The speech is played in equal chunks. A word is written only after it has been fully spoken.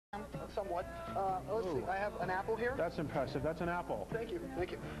somewhat. Let's see. I have an apple here. That's impressive. That's an apple. Thank you.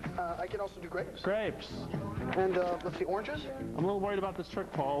 Thank you. I can also do grapes. Grapes. And let's see, oranges. I'm a little worried about this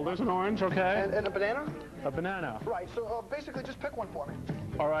trick, Paul. There's an orange, okay? And a banana. A banana. Right. So basically, just pick one for me.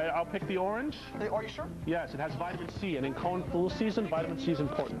 All right, I'll pick the orange. Are you sure? Yes, it has vitamin C, and in cone flu season, vitamin C is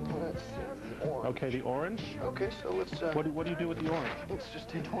important. Let's see. Orange. Okay, the orange. Okay, so let's. What do you do with the orange? Let's just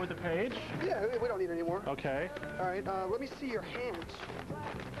take. Toward the page. Yeah, we don't need any more. Okay. All right. Let me see your hands.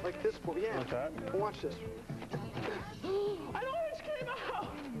 Like this for me. Yeah. Okay. Watch this. An orange came out!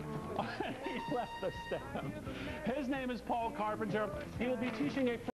 He left the stem. His name is Paul Carpenter. He will be teaching a